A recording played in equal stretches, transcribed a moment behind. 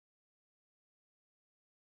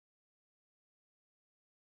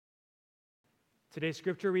Today's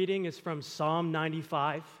scripture reading is from Psalm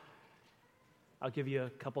 95. I'll give you a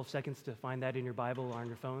couple of seconds to find that in your Bible or on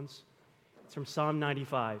your phones. It's from Psalm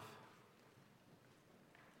 95.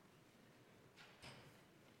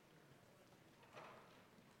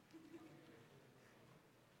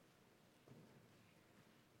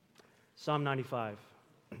 Psalm 95.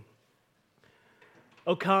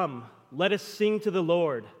 O come, let us sing to the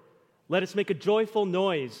Lord. Let us make a joyful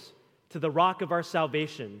noise to the rock of our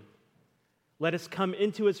salvation. Let us come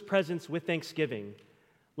into his presence with thanksgiving.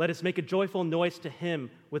 Let us make a joyful noise to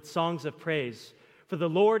him with songs of praise. For the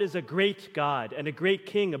Lord is a great God and a great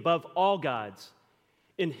King above all gods.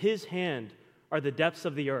 In his hand are the depths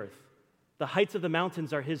of the earth. The heights of the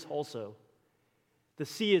mountains are his also. The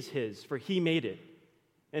sea is his, for he made it,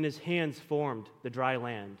 and his hands formed the dry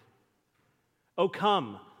land. O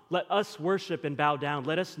come, let us worship and bow down.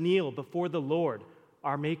 Let us kneel before the Lord,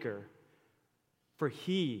 our Maker. For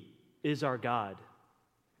he is our God,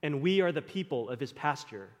 and we are the people of his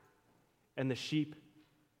pasture and the sheep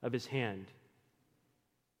of his hand.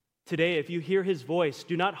 Today, if you hear his voice,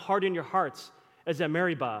 do not harden your hearts as at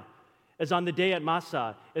Meribah, as on the day at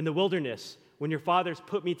Massah in the wilderness, when your fathers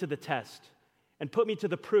put me to the test and put me to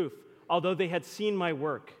the proof, although they had seen my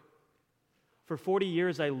work. For 40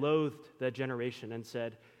 years I loathed that generation and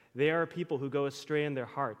said, they are a people who go astray in their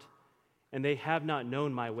heart, and they have not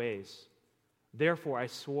known my ways. Therefore I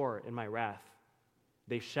swore in my wrath,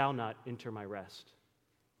 they shall not enter my rest.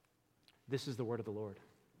 This is the word of the Lord.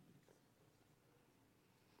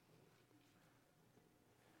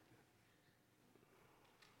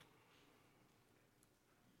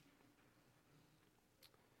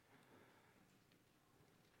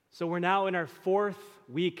 So we're now in our fourth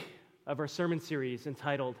week of our sermon series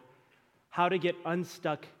entitled, How to Get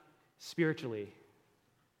Unstuck Spiritually.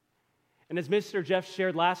 And as Mr. Jeff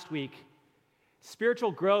shared last week,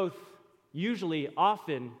 spiritual growth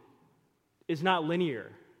often is not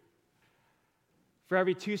linear. For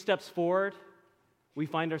every 2 steps forward, we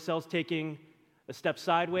find ourselves taking a step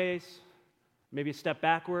sideways, maybe a step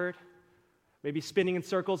backward, maybe spinning in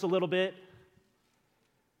circles a little bit.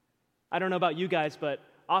 I don't know about you guys, but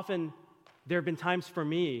often there have been times for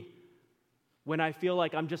me when I feel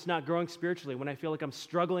like I'm just not growing spiritually, when I feel like I'm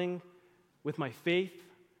struggling with my faith,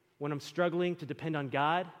 when I'm struggling to depend on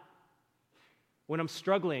God, when I'm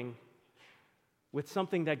struggling with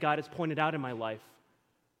something that God has pointed out in my life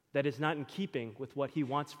that is not in keeping with what he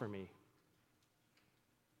wants for me.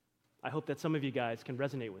 I hope that some of you guys can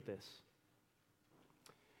resonate with this.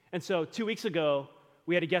 And so 2 weeks ago,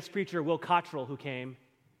 we had a guest preacher, Will Cottrell, who came,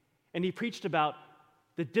 and he preached about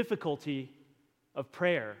the difficulty of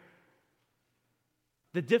prayer,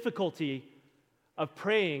 the difficulty of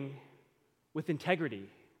praying with integrity.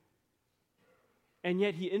 And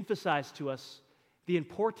yet he emphasized to us the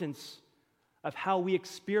importance of how we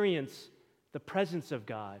experience the presence of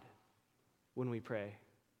God when we pray.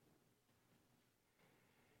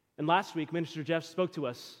 And last week, Minister Jeff spoke to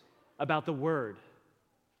us about the Word,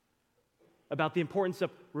 about the importance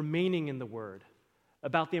of remaining in the Word,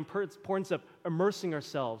 about the importance of immersing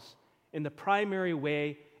ourselves in the primary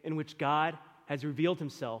way in which God has revealed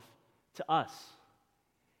himself to us.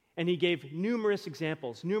 And he gave numerous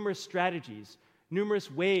examples, numerous strategies,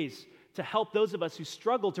 numerous ways to help those of us who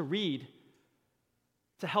struggle to read,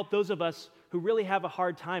 to help those of us who really have a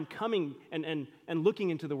hard time coming and looking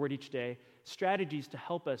into the Word each day, strategies to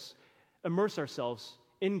help us immerse ourselves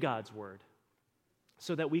in God's Word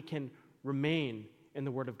so that we can remain in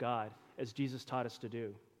the Word of God as Jesus taught us to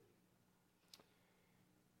do.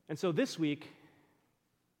 And so this week,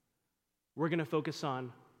 we're going to focus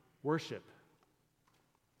on worship.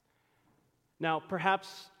 Now,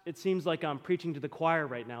 perhaps it seems like I'm preaching to the choir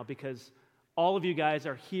right now because all of you guys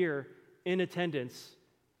are here in attendance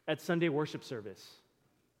at Sunday worship service.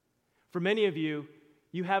 For many of you,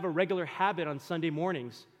 you have a regular habit on Sunday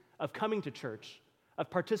mornings of coming to church,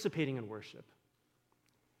 of participating in worship.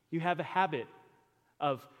 You have a habit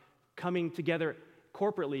of coming together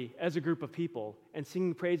corporately as a group of people and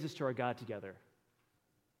singing praises to our God together.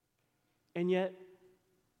 And yet,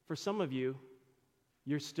 for some of you,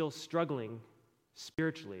 you're still struggling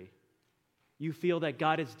spiritually. You feel that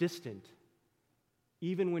God is distant,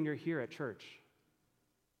 even when you're here at church.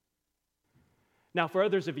 Now, for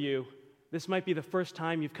others of you, this might be the first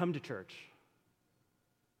time you've come to church.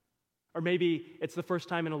 Or maybe it's the first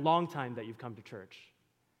time in a long time that you've come to church.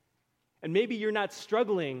 And maybe you're not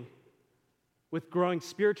struggling with growing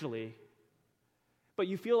spiritually, but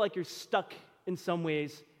you feel like you're stuck in some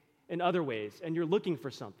ways, in other ways, and you're looking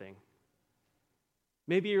for something.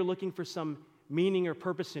 Maybe you're looking for some meaning or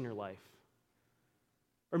purpose in your life.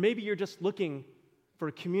 Or maybe you're just looking for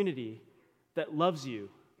a community that loves you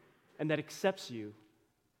and that accepts you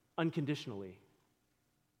unconditionally.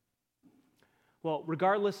 Well,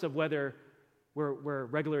 regardless of whether we're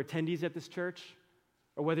regular attendees at this church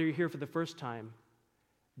or whether you're here for the first time,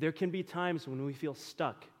 there can be times when we feel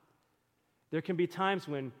stuck. There can be times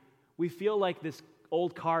when we feel like this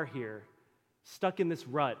old car here, stuck in this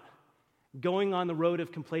rut, going on the road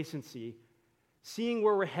of complacency, seeing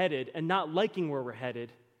where we're headed and not liking where we're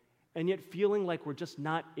headed, and yet feeling like we're just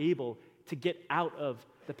not able to get out of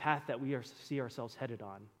the path that we see ourselves headed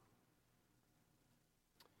on.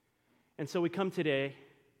 And so we come today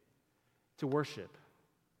to worship.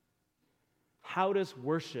 How does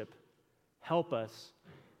worship help us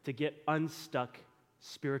to get unstuck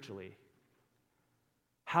spiritually?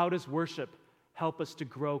 How does worship help us to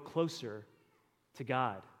grow closer to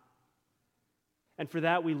God? And for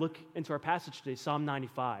that, we look into our passage today, Psalm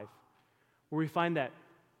 95, where we find that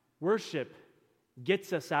worship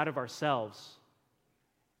gets us out of ourselves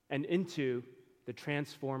and into the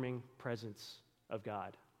transforming presence of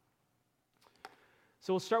God.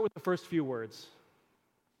 So we'll start with the first few words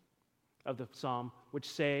of the psalm, which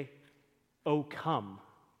say, "O come."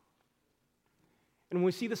 And when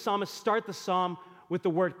we see the psalmist start the psalm with the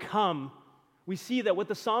word come, we see that what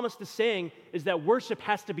the psalmist is saying is that worship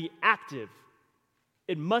has to be active.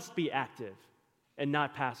 It must be active and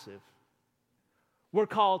not passive. We're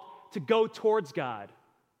called to go towards God.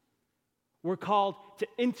 We're called to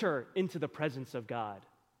enter into the presence of God.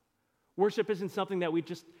 Worship isn't something that we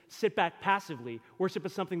just sit back passively. Worship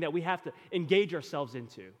is something that we have to engage ourselves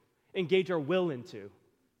into, engage our will into.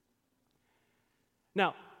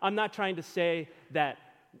 Now, I'm not trying to say that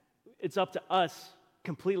it's up to us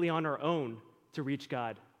completely on our own to reach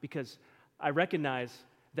God, because I recognize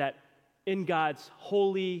that in God's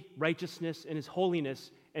holy righteousness and His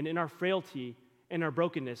holiness, and in our frailty and our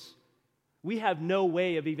brokenness, we have no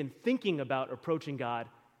way of even thinking about approaching God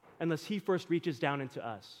unless He first reaches down into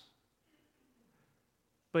us.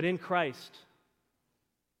 But in Christ,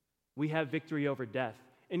 we have victory over death.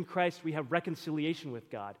 In Christ, we have reconciliation with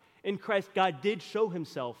God. In Christ, God did show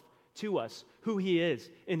Himself to us, who He is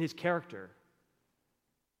in His character.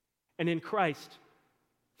 And in Christ,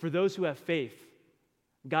 for those who have faith,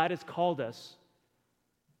 God has called us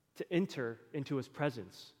to enter into His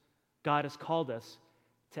presence. God has called us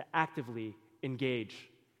to actively engage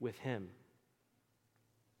with Him.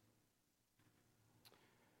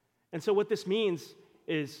 And so what this means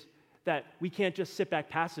is that we can't just sit back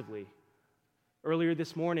passively. Earlier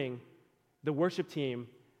this morning, the worship team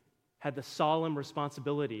had the solemn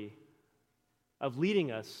responsibility of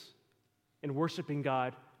leading us in worshiping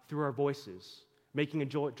God through our voices, making a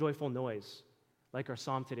joyful noise, like our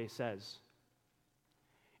psalm today says.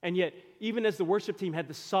 And yet, even as the worship team had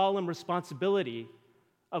the solemn responsibility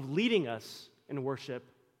of leading us in worship,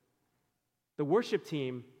 the worship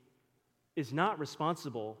team is not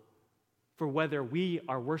responsible for whether we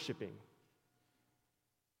are worshiping.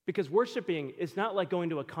 Because worshiping is not like going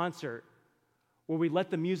to a concert where we let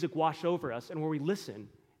the music wash over us and where we listen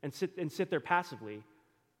and sit there passively.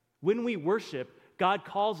 When we worship, God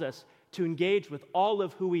calls us to engage with all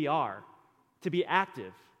of who we are, to be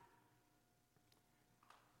active.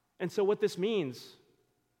 And so what this means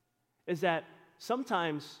is that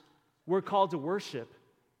sometimes we're called to worship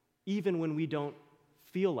even when we don't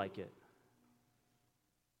feel like it.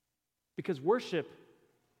 Because worship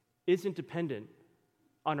isn't dependent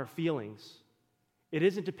on our feelings. It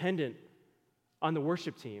isn't dependent on the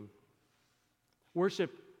worship team.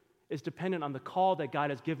 Worship is dependent on the call that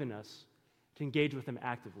God has given us to engage with Him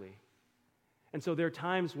actively. And so there are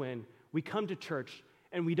times when we come to church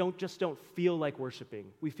and we don't feel like worshiping.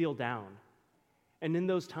 We feel down. And in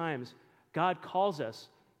those times, God calls us,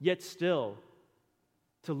 yet still,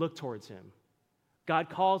 to look towards Him. God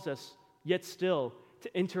calls us, yet still,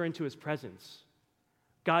 to enter into His presence.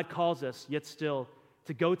 God calls us, yet still,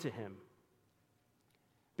 to go to Him.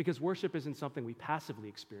 Because worship isn't something we passively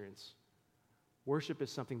experience. Worship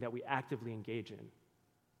is something that we actively engage in.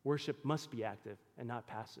 Worship must be active and not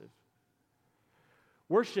passive.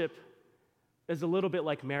 Worship is a little bit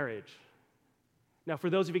like marriage. Now, for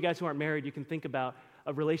those of you guys who aren't married, you can think about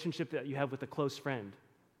a relationship that you have with a close friend.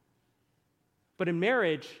 But in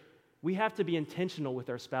marriage, we have to be intentional with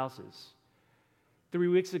our spouses. 3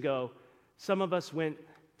 weeks ago, some of us went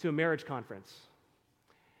to a marriage conference.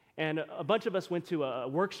 And a bunch of us went to a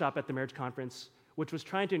workshop at the marriage conference, which was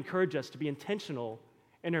trying to encourage us to be intentional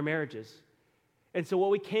in our marriages. And so what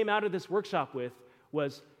we came out of this workshop with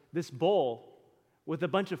was this bowl with a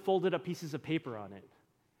bunch of folded up pieces of paper on it.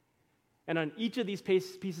 And on each of these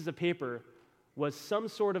pieces of paper was some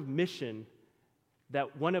sort of mission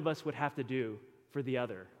that one of us would have to do for the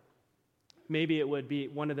other. maybe it would be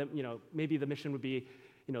one of them, maybe the mission would be,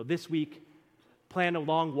 this week, plan a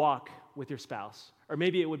long walk with your spouse. Or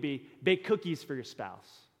maybe it would be bake cookies for your spouse.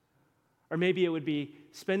 Or maybe it would be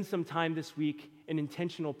spend some time this week in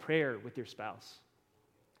intentional prayer with your spouse.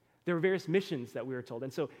 There were various missions that we were told.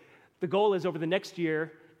 And so the goal is over the next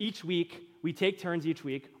year, each week, we take turns each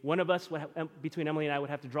week. One of us, between Emily and I, would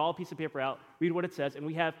have to draw a piece of paper out, read what it says, and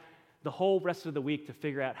we have the whole rest of the week to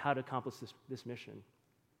figure out how to accomplish this mission.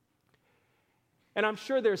 And I'm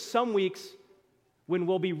sure there's some weeks when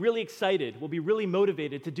we'll be really excited, we'll be really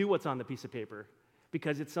motivated to do what's on the piece of paper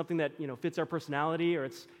because it's something that fits our personality or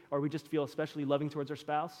we just feel especially loving towards our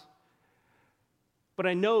spouse. But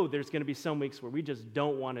I know there's going to be some weeks where we just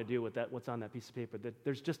don't want to do what's on that piece of paper, that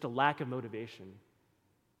there's just a lack of motivation.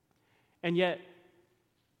 And yet,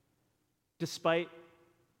 despite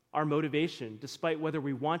our motivation, despite whether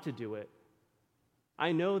we want to do it,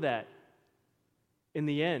 I know that in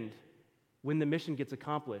the end, when the mission gets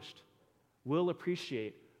accomplished, we'll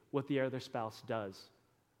appreciate what the other spouse does,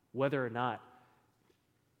 whether or not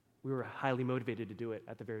we were highly motivated to do it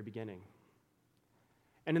at the very beginning.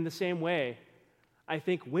 And in the same way, I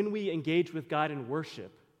think when we engage with God in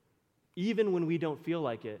worship, even when we don't feel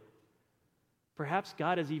like it, perhaps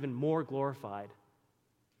God is even more glorified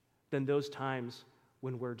than those times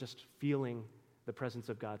when we're just feeling the presence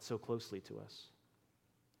of God so closely to us.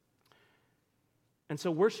 And so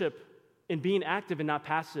worship, in being active and not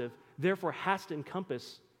passive, therefore has to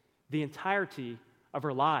encompass the entirety of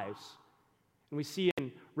our lives. And we see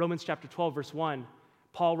in Romans chapter 12, verse 1,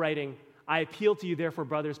 Paul writing, "I appeal to you, therefore,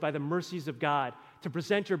 brothers, by the mercies of God, to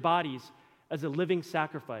present your bodies as a living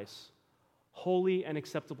sacrifice, holy and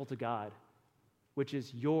acceptable to God, which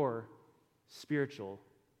is your spiritual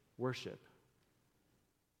worship."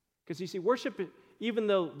 Because you see, worship, even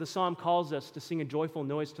though the psalm calls us to sing a joyful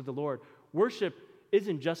noise to the Lord, worship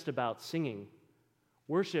isn't just about singing.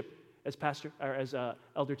 Worship, as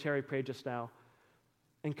Elder Terry prayed just now,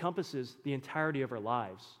 encompasses the entirety of our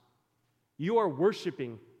lives. You are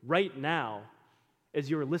worshiping right now as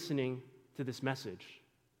you are listening to this message.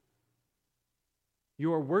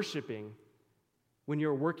 You are worshiping when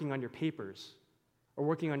you're working on your papers or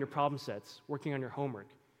working on your problem sets, working on your homework.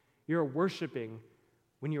 You are worshiping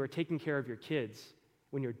when you are taking care of your kids,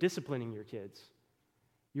 when you're disciplining your kids.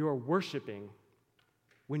 You are worshiping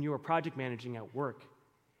when you are project managing at work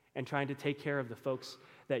and trying to take care of the folks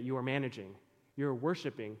that you are managing. You're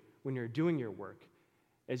worshiping when you're doing your work,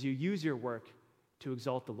 as you use your work to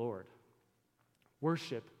exalt the Lord.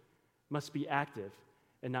 Worship must be active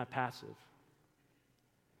and not passive.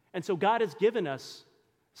 And so God has given us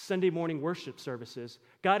Sunday morning worship services.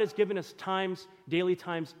 God has given us times, daily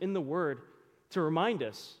times in the Word to remind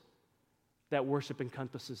us that worship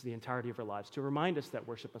encompasses the entirety of our lives, to remind us that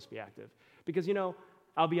worship must be active. Because,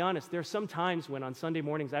 I'll be honest, there are some times when on Sunday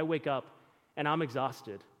mornings I wake up and I'm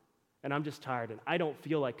exhausted and I'm just tired and I don't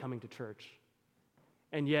feel like coming to church.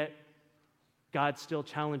 And yet, God still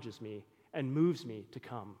challenges me and moves me to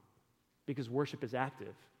come because worship is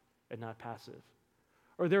active and not passive.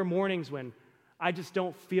 Or there are mornings when I just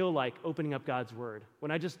don't feel like opening up God's Word,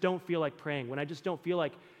 when I just don't feel like praying, when I just don't feel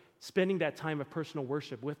like spending that time of personal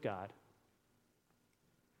worship with God.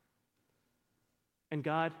 And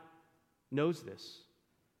God knows this.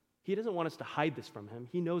 He doesn't want us to hide this from Him.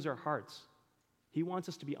 He knows our hearts. He wants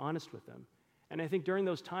us to be honest with Him. And I think during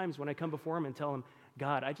those times when I come before Him and tell Him,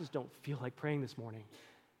 God, I just don't feel like praying this morning.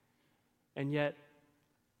 And yet,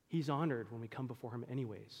 He's honored when we come before Him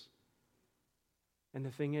anyways. And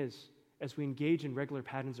the thing is, as we engage in regular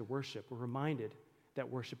patterns of worship, we're reminded that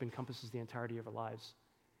worship encompasses the entirety of our lives.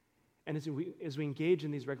 And as we engage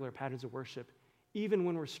in these regular patterns of worship, even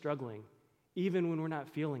when we're struggling, even when we're not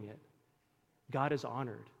feeling it, God is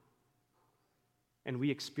honored. And we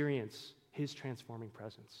experience His transforming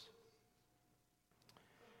presence.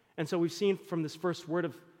 And so we've seen from this first word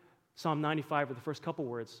of Psalm 95, or the first couple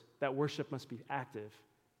words, that worship must be active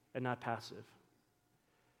and not passive.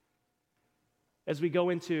 As we go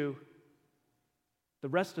into the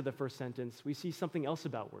rest of the first sentence, we see something else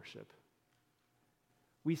about worship.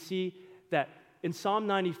 We see that in Psalm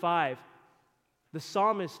 95, the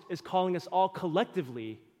psalmist is calling us all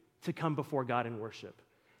collectively to come before God in worship.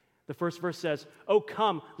 The first verse says, "Oh,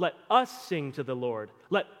 come, let us sing to the Lord.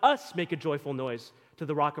 Let us make a joyful noise to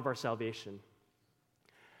the rock of our salvation."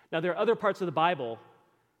 Now, there are other parts of the Bible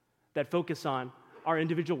that focus on our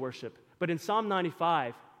individual worship, but in Psalm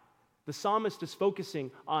 95, the psalmist is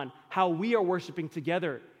focusing on how we are worshiping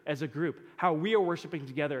together as a group, how we are worshiping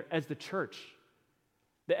together as the church.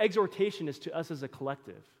 The exhortation is to us as a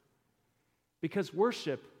collective, because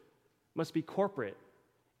worship must be corporate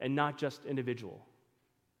and not just individual.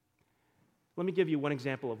 Let me give you one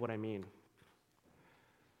example of what I mean.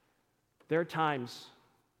 There are times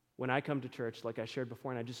when I come to church, like I shared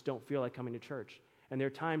before, and I just don't feel like coming to church. And there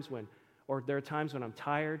are times when I'm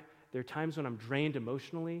tired. There are times when I'm drained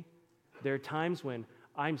emotionally. There are times when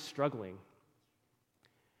I'm struggling.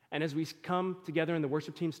 And as we come together and the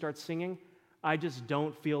worship team starts singing, I just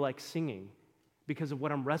don't feel like singing because of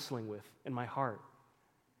what I'm wrestling with in my heart.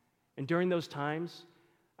 And during those times,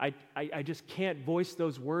 I just can't voice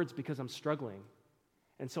those words because I'm struggling.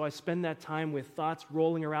 And so I spend that time with thoughts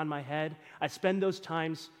rolling around my head. I spend those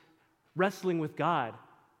times wrestling with God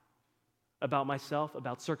about myself,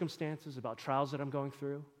 about circumstances, about trials that I'm going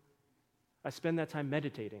through. I spend that time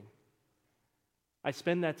meditating. I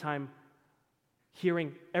spend that time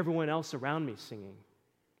hearing everyone else around me singing.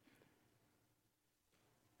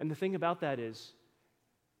 And the thing about that is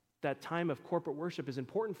that time of corporate worship is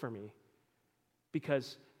important for me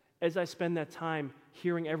because as I spend that time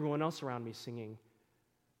hearing everyone else around me singing,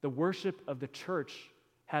 the worship of the church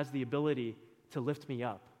has the ability to lift me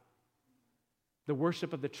up. The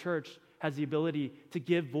worship of the church has the ability to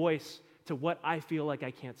give voice to what I feel like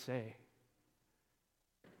I can't say.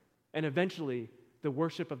 And eventually, the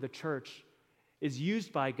worship of the church is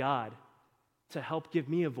used by God to help give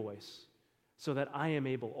me a voice so that I am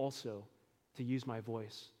able also to use my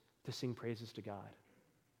voice to sing praises to God.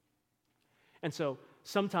 And so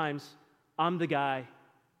sometimes I'm the guy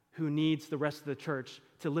who needs the rest of the church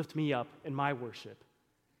to lift me up in my worship.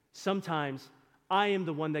 Sometimes I am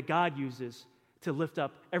the one that God uses to lift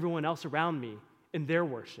up everyone else around me in their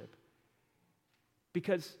worship.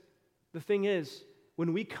 Because the thing is,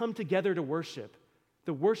 when we come together to worship,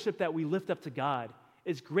 the worship that we lift up to God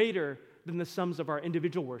is greater than the sums of our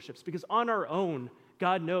individual worships. Because on our own,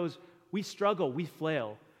 God knows we struggle, we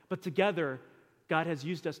flail. But together, God has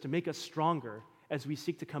used us to make us stronger as we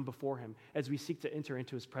seek to come before Him, as we seek to enter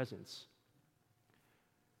into His presence.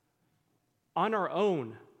 On our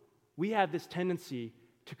own, we have this tendency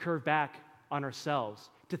to curve back on ourselves,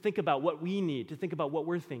 to think about what we need, to think about what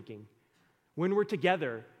we're thinking. When we're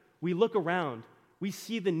together, we look around, we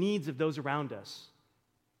see the needs of those around us.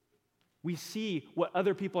 We see what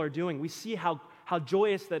other people are doing. We see how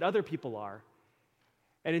joyous that other people are.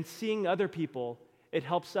 And in seeing other people, it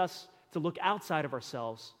helps us to look outside of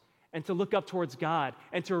ourselves and to look up towards God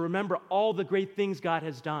and to remember all the great things God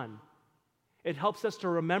has done. It helps us to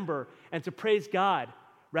remember and to praise God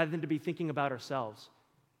rather than to be thinking about ourselves.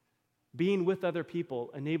 Being with other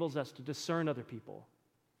people enables us to discern other people.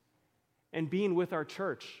 And being with our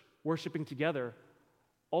church, worshiping together,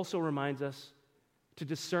 also reminds us to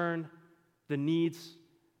discern the needs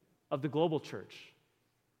of the global church.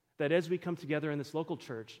 That as we come together in this local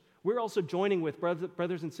church, we're also joining with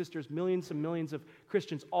brothers and sisters, millions and millions of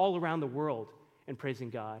Christians all around the world in praising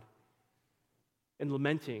God and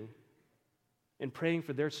lamenting and praying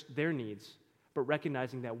for their needs, but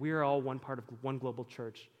recognizing that we are all one part of one global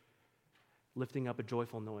church, lifting up a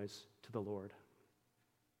joyful noise to the Lord.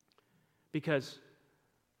 Because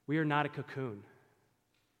we are not a cocoon.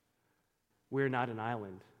 We are not an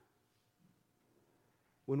island.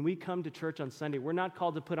 When we come to church on Sunday, we're not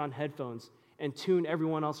called to put on headphones and tune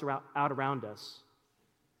everyone else out around us.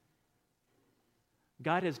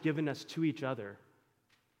 God has given us to each other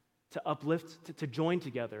to uplift, to join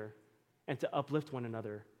together, and to uplift one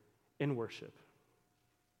another in worship.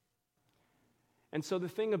 And so the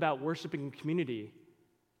thing about worshiping in community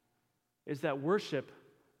is that worship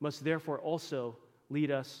must therefore also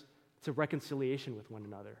lead us to reconciliation with one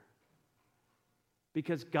another.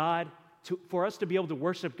 Because for us to be able to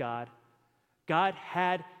worship God, God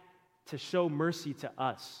had to show mercy to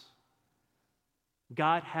us.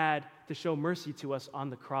 God had to show mercy to us on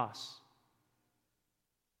the cross.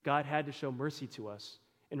 God had to show mercy to us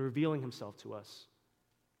in revealing Himself to us.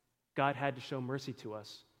 God had to show mercy to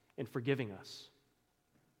us in forgiving us.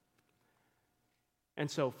 And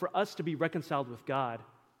so for us to be reconciled with God,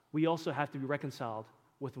 we also have to be reconciled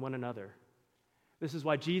with one another. This is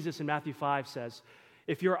why Jesus in Matthew 5 says,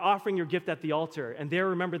 if you're offering your gift at the altar and there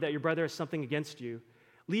remember that your brother has something against you,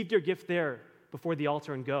 leave your gift there before the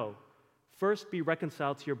altar and go. First be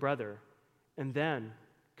reconciled to your brother, and then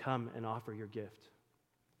come and offer your gift.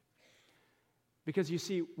 Because you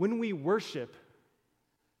see, when we worship,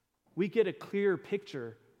 we get a clear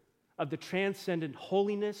picture of the transcendent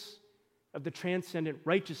holiness, of the transcendent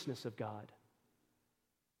righteousness of God.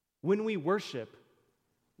 When we worship,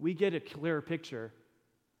 we get a clearer picture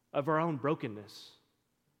of our own brokenness,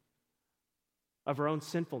 of our own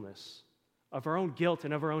sinfulness, of our own guilt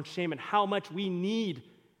and of our own shame, and how much we need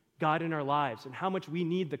God in our lives and how much we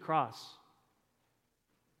need the cross.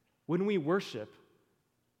 When we worship,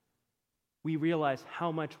 we realize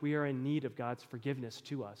how much we are in need of God's forgiveness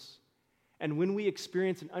to us. And when we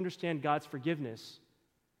experience and understand God's forgiveness,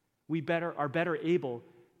 we are better able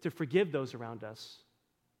to forgive those around us.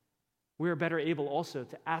 We are better able also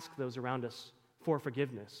to ask those around us for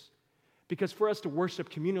forgiveness. Because for us to worship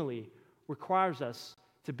communally requires us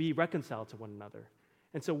to be reconciled to one another.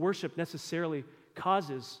 And so worship necessarily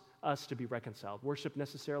causes us to be reconciled. Worship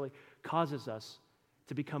necessarily causes us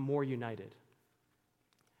to become more united.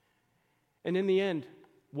 And in the end,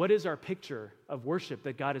 what is our picture of worship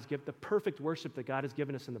that God has given, the perfect worship that God has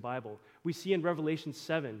given us in the Bible? We see in Revelation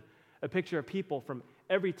 7 a picture of people from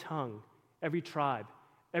every tongue, every tribe,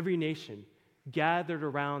 every nation gathered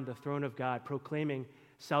around the throne of God, proclaiming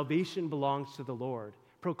salvation belongs to the Lord,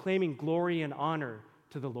 proclaiming glory and honor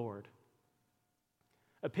to the Lord.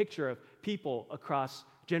 A picture of people across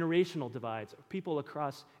generational divides, people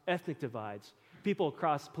across ethnic divides, people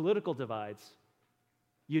across political divides,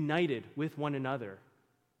 united with one another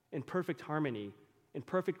in perfect harmony, in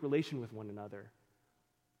perfect relation with one another,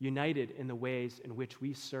 united in the ways in which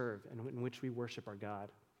we serve and in which we worship our God.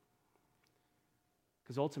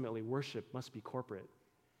 Because ultimately, worship must be corporate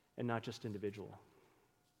and not just individual.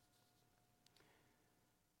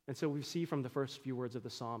 And so we see from the first few words of the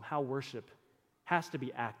psalm how worship has to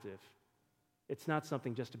be active. It's not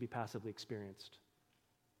something just to be passively experienced.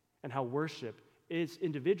 And how worship is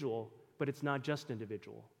individual, but it's not just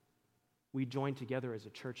individual. We join together as a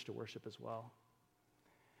church to worship as well.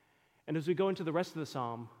 And as we go into the rest of the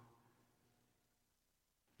psalm,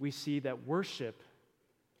 we see that worship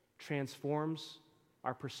transforms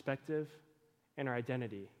our perspective and our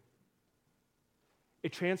identity.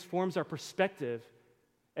 It transforms our perspective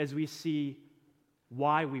as we see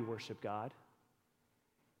why we worship God,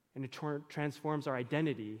 and it transforms our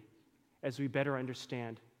identity as we better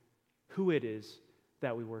understand who it is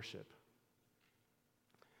that we worship.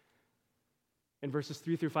 In verses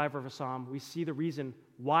 3 through 5 of our psalm, we see the reason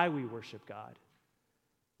why we worship God.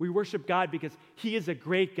 We worship God because He is a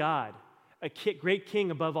great God, a great King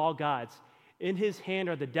above all gods. In His hand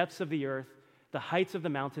are the depths of the earth, the heights of the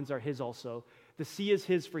mountains are His also. The sea is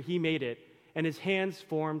His, for He made it, and His hands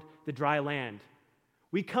formed the dry land.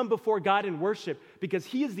 We come before God in worship because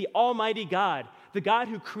He is the Almighty God, the God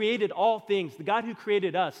who created all things, the God who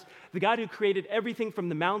created us, the God who created everything from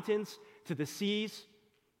the mountains to the seas,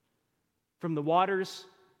 from the waters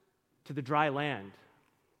to the dry land.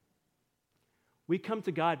 We come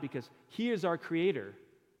to God because He is our Creator,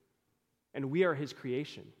 and we are His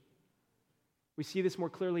creation. We see this more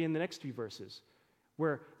clearly in the next few verses,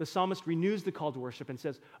 where the psalmist renews the call to worship and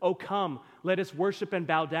says, "Oh, come, let us worship and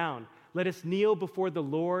bow down. Let us kneel before the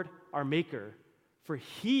Lord our Maker, for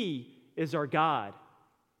He is our God,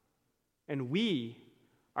 and we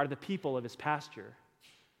are the people of His pasture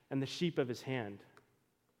and the sheep of His hand."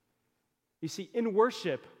 You see, in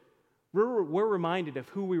worship, we're reminded of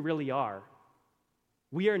who we really are.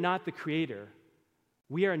 We are not the Creator.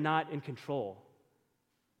 We are not in control.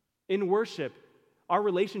 In worship, our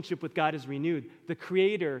relationship with God is renewed. The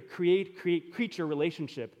creator-creature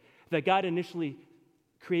relationship that God initially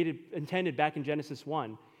intended back in Genesis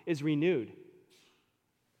 1 is renewed.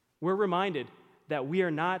 We're reminded that we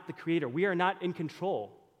are not the Creator. We are not in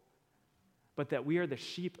control, but that we are the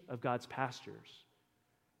sheep of God's pastures.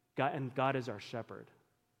 And God is our shepherd.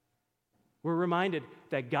 We're reminded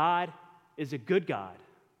that God is a good God,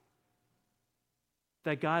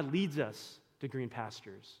 that God leads us to green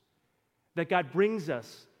pastures, that God brings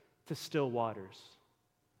us to still waters,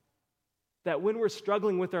 that when we're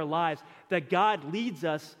struggling with our lives, that God leads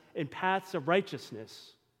us in paths of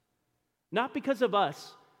righteousness, not because of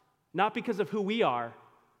us, not because of who we are,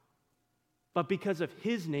 but because of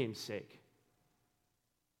His name's sake.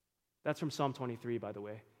 That's from Psalm 23, by the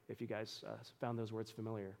way, if you guys found those words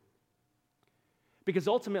familiar. Because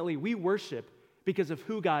ultimately, we worship because of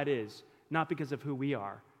who God is, not because of who we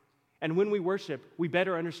are. And when we worship, we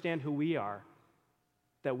better understand who we are,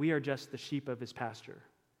 that we are just the sheep of His pasture.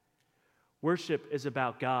 Worship is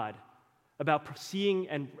about God, about seeing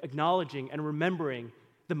and acknowledging and remembering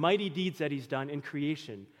the mighty deeds that He's done in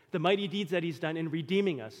creation, the mighty deeds that He's done in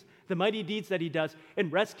redeeming us, the mighty deeds that He does in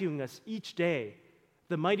rescuing us each day,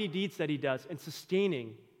 the mighty deeds that He does in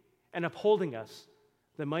sustaining and upholding us,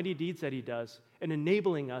 the mighty deeds that He does in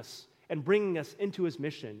enabling us and bringing us into His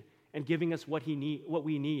mission and giving us what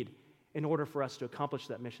we need in order for us to accomplish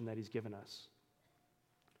that mission that He's given us.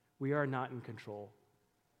 We are not in control.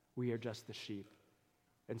 We are just the sheep.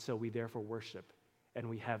 And so we therefore worship, and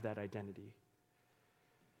we have that identity.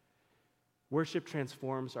 Worship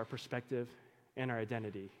transforms our perspective and our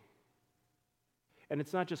identity. And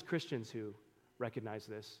it's not just Christians who recognize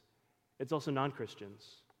this. It's also non-Christians.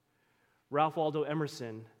 Ralph Waldo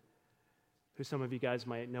Emerson, who some of you guys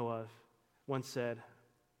might know of, once said,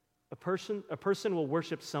 a person will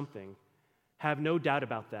worship something. Have no doubt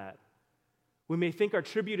about that. We may think our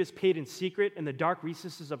tribute is paid in secret in the dark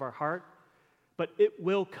recesses of our heart, but it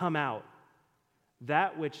will come out.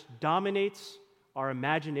 That which dominates our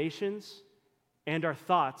imaginations and our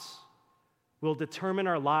thoughts will determine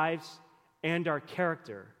our lives and our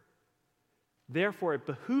character. Therefore, it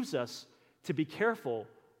behooves us to be careful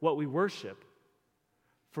what we worship.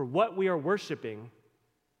 For what we are worshiping,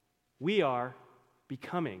 we are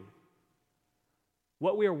becoming.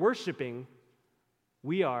 What we are worshiping,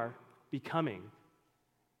 we are becoming.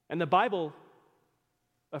 And the Bible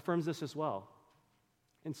affirms this as well.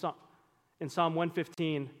 In Psalm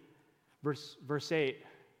 115, verse 8,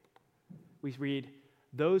 we read,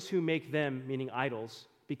 "Those who make them," meaning idols,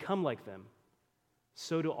 "become like them.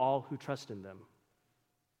 So do all who trust in them."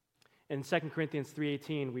 In 2 Corinthians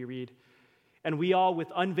 3:18, we read, "And we all,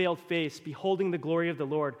 with unveiled face, beholding the glory of the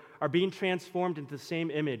Lord, are being transformed into the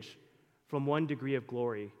same image from one degree of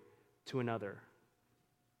glory to another."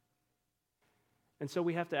 And so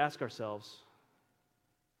we have to ask ourselves,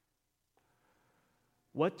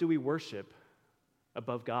 what do we worship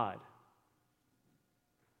above God?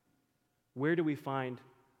 Where do we find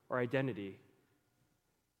our identity?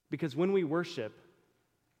 Because when we worship,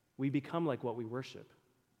 we become like what we worship.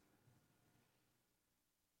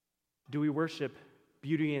 Do we worship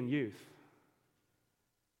beauty and youth?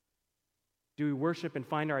 Do we worship and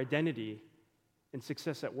find our identity in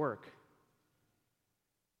success at work?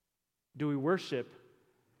 Do we worship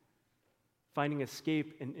finding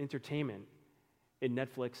escape and entertainment in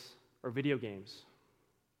Netflix or video games?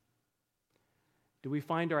 Do we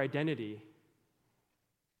find our identity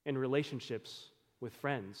in relationships with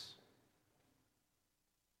friends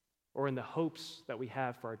or in the hopes that we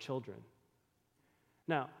have for our children?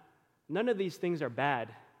 Now, none of these things are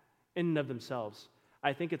bad in and of themselves.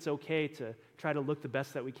 I think it's okay to try to look the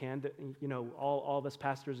best that we can. All of us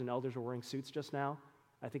pastors and elders are wearing suits just now.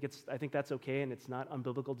 I think that's okay, and it's not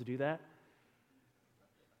unbiblical to do that.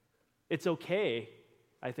 It's okay,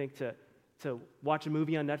 I think, to watch a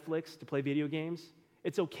movie on Netflix, to play video games.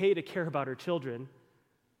 It's okay to care about our children.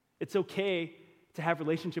 It's okay to have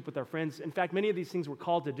relationship with our friends. In fact, many of these things we're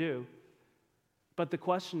called to do. But the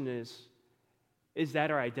question is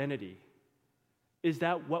that our identity? Is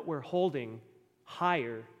that what we're holding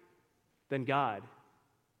higher than God?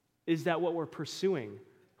 Is that what we're pursuing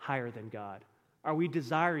higher than God? Are we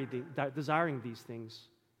desiring these things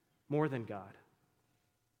more than God?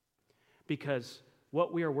 Because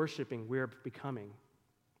what we are worshiping, we are becoming.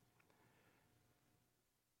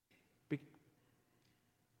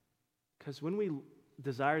 Because when we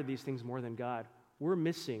desire these things more than God, we're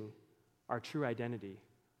missing our true identity.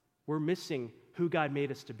 We're missing who God made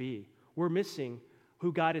us to be. We're missing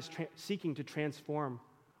who God is seeking to transform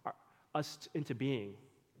us into being.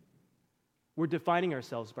 We're defining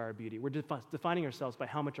ourselves by our beauty. We're defining ourselves by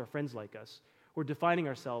how much our friends like us. We're defining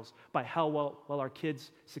ourselves by how well our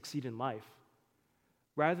kids succeed in life,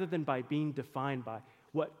 rather than by being defined by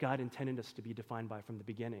what God intended us to be defined by from the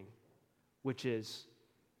beginning, which is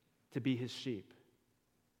to be His sheep,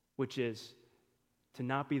 which is to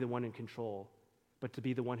not be the one in control, but to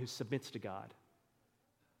be the one who submits to God.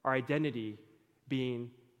 Our identity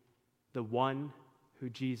being the one who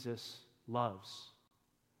Jesus loves.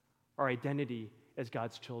 Our identity as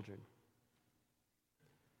God's children.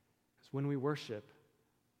 Because when we worship,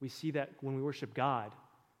 we see that when we worship God,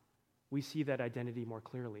 we see that identity more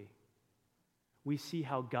clearly. We see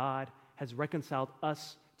how God has reconciled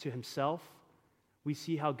us to Himself. We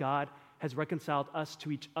see how God has reconciled us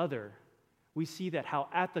to each other. We see that how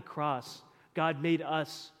at the cross, God made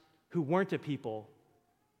us, who weren't a people,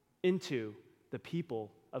 into the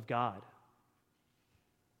people of God.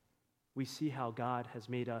 We see how God has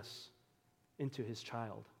made us into His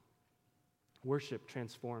child. Worship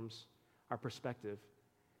transforms our perspective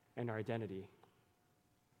and our identity.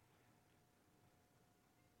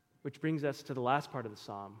 Which brings us to the last part of the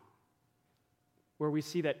psalm, where we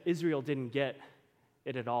see that Israel didn't get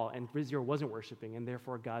it at all, and Israel wasn't worshiping, and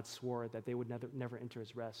therefore God swore that they would never enter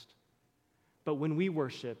His rest. But when we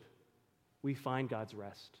worship, we find God's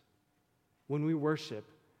rest. When we worship,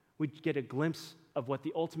 we get a glimpse of what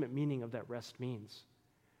the ultimate meaning of that rest means.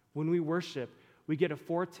 When we worship, we get a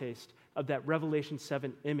foretaste of that Revelation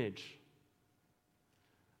 7 image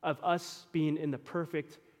of us being in the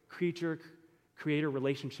perfect creator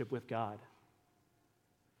relationship with God.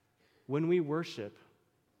 When we worship,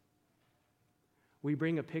 we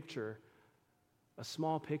bring a picture, a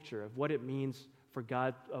small picture of what it means for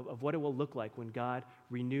God, of what it will look like when God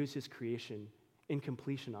renews His creation in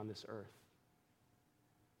completion on this earth.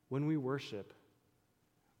 when we worship,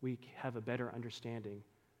 we have a better understanding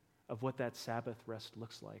of what that Sabbath rest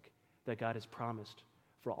looks like that God has promised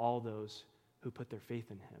for all those who put their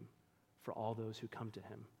faith in him, for all those who come to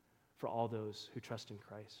him, for all those who trust in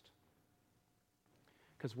Christ.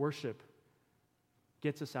 Because worship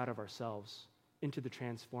gets us out of ourselves into the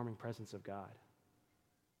transforming presence of God.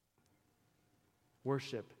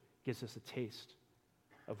 Worship gives us a taste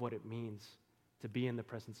of what it means to be in the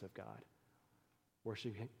presence of God,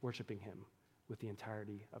 worshiping him with the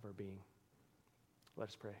entirety of our being. Let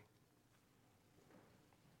us pray.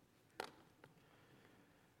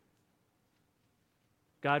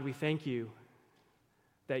 God, we thank you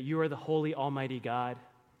that you are the holy, almighty God,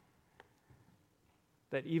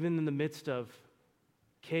 that even in the midst of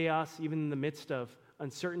chaos, even in the midst of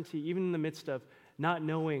uncertainty, even in the midst of not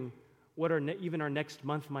knowing what even our next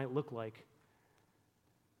month might look like,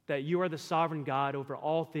 that you are the sovereign God over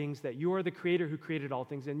all things, that you are the creator who created all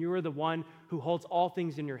things, and you are the one who holds all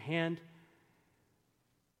things in your hand.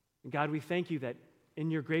 And God, we thank you that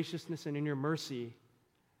in your graciousness and in your mercy,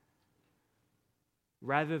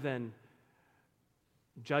 rather than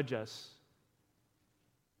judge us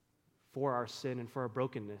for our sin and for our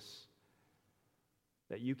brokenness,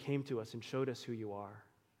 that you came to us and showed us who you are.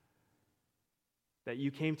 That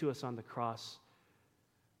you came to us on the cross,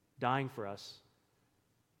 dying for us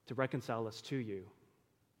to reconcile us to you.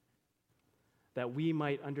 That we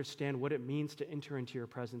might understand what it means to enter into your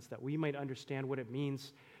presence, that we might understand what it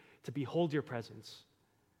means to behold your presence,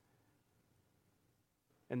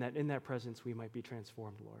 and that in that presence we might be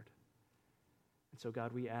transformed, Lord. And so,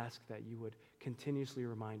 God, we ask that you would continuously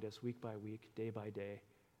remind us week by week, day by day,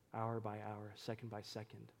 hour by hour, second by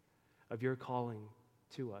second, of your calling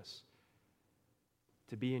to us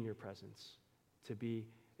to be in your presence, to be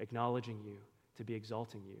acknowledging you, to be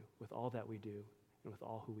exalting you with all that we do and with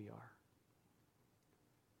all who we are,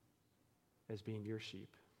 as being your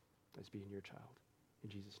sheep, as being your child. In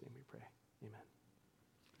Jesus' name we pray. Amen.